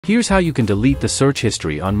Here's how you can delete the search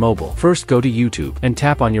history on mobile. First, go to YouTube and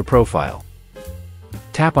tap on your profile.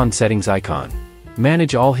 Tap on Settings icon.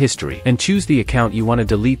 Manage all history and choose the account you want to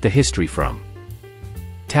delete the history from.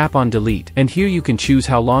 Tap on Delete, and here you can choose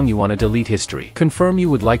how long you want to delete history. Confirm you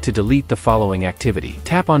would like to delete the following activity.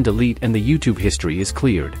 Tap on Delete and the YouTube history is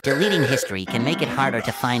cleared. Deleting history can make it harder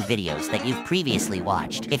to find videos that you've previously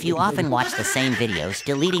watched. If you often watch the same videos,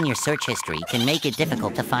 deleting your search history can make it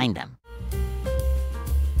difficult to find them.